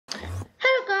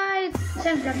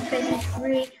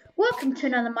753. Welcome to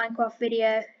another Minecraft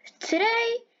video.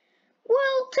 Today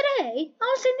I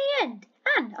was in the end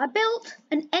and I built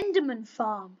an Enderman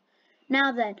farm.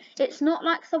 Now then, it's not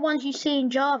like the ones you see in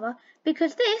Java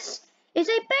because this is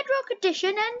a Bedrock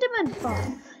edition Enderman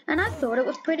farm and I thought it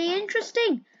was pretty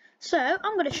interesting. So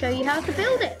I'm going to show you how to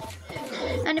build it.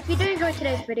 And if you do enjoy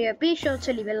today's video, be sure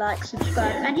to leave a like,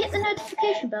 subscribe and hit the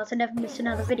notification bell to never miss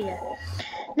another video.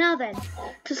 Now then,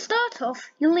 to start off,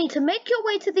 you'll need to make your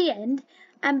way to the end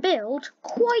and build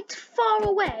quite far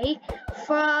away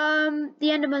from the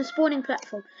Enderman spawning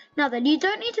platform. Now then, you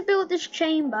don't need to build this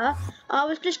chamber. I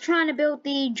was just trying to build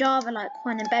the Java-like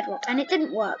one in Bedrock and it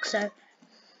didn't work, so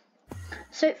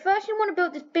first you want to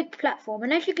build this big platform,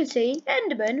 and as you can see,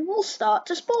 Enderman will start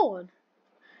to spawn.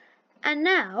 And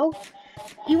now,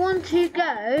 you want to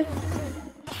go...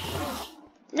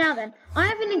 Now then, I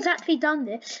haven't exactly done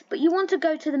this, but you want to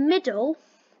go to the middle,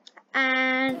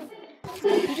 and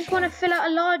you just want to fill out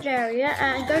a large area,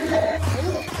 and go to the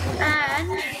middle,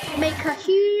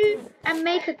 and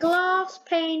make a glass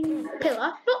pane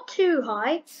pillar, not too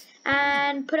high,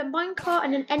 and put a minecart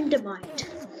and an endermite.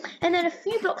 And then a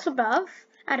few blocks above,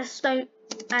 add a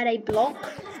block,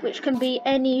 which can be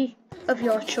any of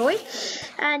your choice.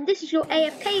 And this is your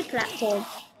AFK platform.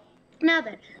 Now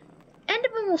then,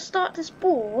 Enderman will start to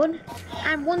spawn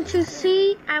and want to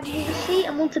kill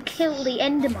the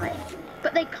endermite,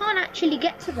 but they can't actually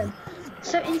get to them.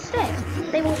 So instead,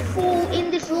 they will fall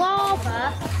in this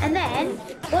lava, and then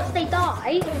once they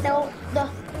die,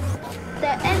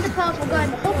 their ender pearls will go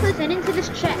in the hoppers and into this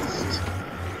chest.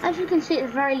 As you can see,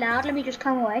 it's very loud. Let me just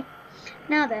come away.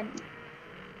 Now then,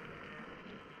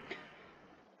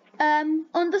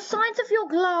 on the sides of your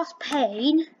glass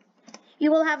pane, you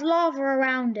will have lava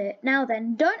around it. Now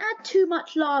then, don't add too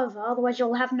much lava, otherwise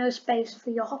you'll have no space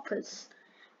for your hoppers.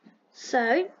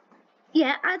 So,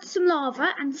 yeah, add some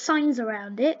lava and signs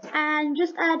around it, and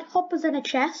just add hoppers in a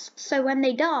chest, so when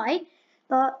they die,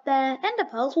 their ender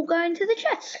pearls will go into the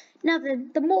chest. Now then,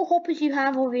 the more hoppers you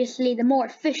have, obviously, the more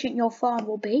efficient your farm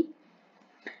will be.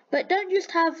 But don't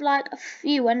just have like a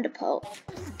few ender pearls.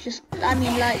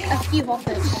 Like a few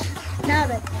hoppers. Now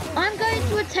then, I'm going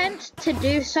to attempt to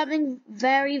do something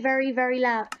very, very, very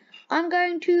loud. I'm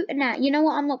going to, now, you know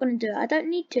what, I'm not going to do it. I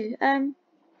don't need to. And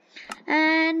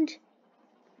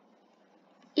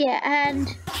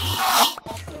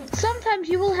sometimes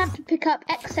you will have to pick up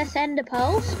excess ender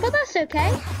pearls, but that's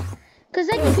okay. Because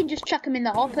then you can just chuck them in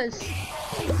the hoppers.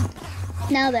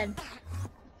 Now then,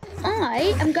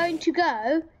 I am going to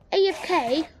go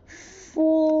AFK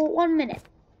for 1 minute,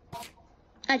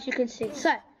 as you can see. So,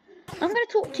 I'm going to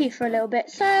talk to you for a little bit.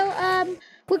 So,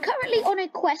 we're currently on a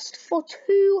quest for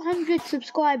 200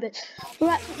 subscribers.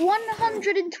 We're at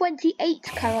 128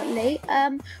 currently.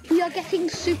 We are getting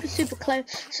super, super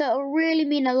close. So, it'll really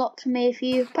mean a lot to me if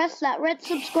you press that red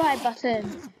subscribe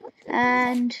button.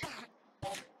 And...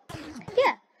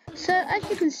 yeah, so as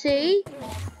you can see,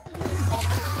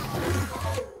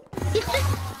 it's just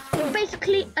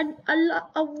basically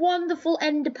a wonderful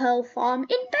ender pearl farm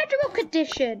in Bedrock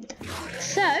edition.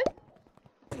 So,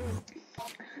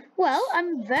 well, I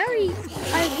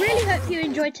really hope you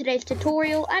enjoyed today's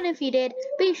tutorial, and if you did,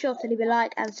 be sure to leave a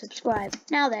like and subscribe.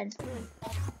 Now then,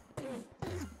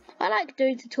 I like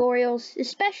doing tutorials,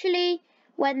 especially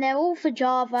when they're all for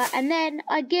Java, and then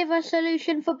I give a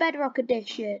solution for Bedrock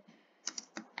edition.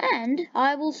 And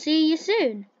I will see you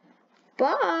soon.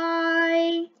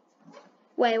 Bye.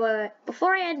 Wait.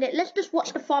 Before I end it, let's just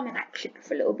watch the farm in action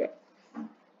for a little bit.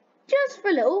 Just for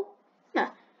a little.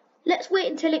 No. Let's wait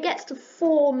until it gets to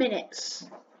 4 minutes.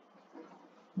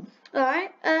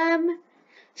 Alright.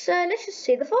 So let's just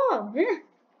see the farm. Yeah.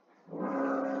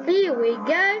 Here we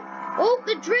go. Oh,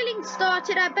 the drilling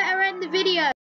started. I better end the video.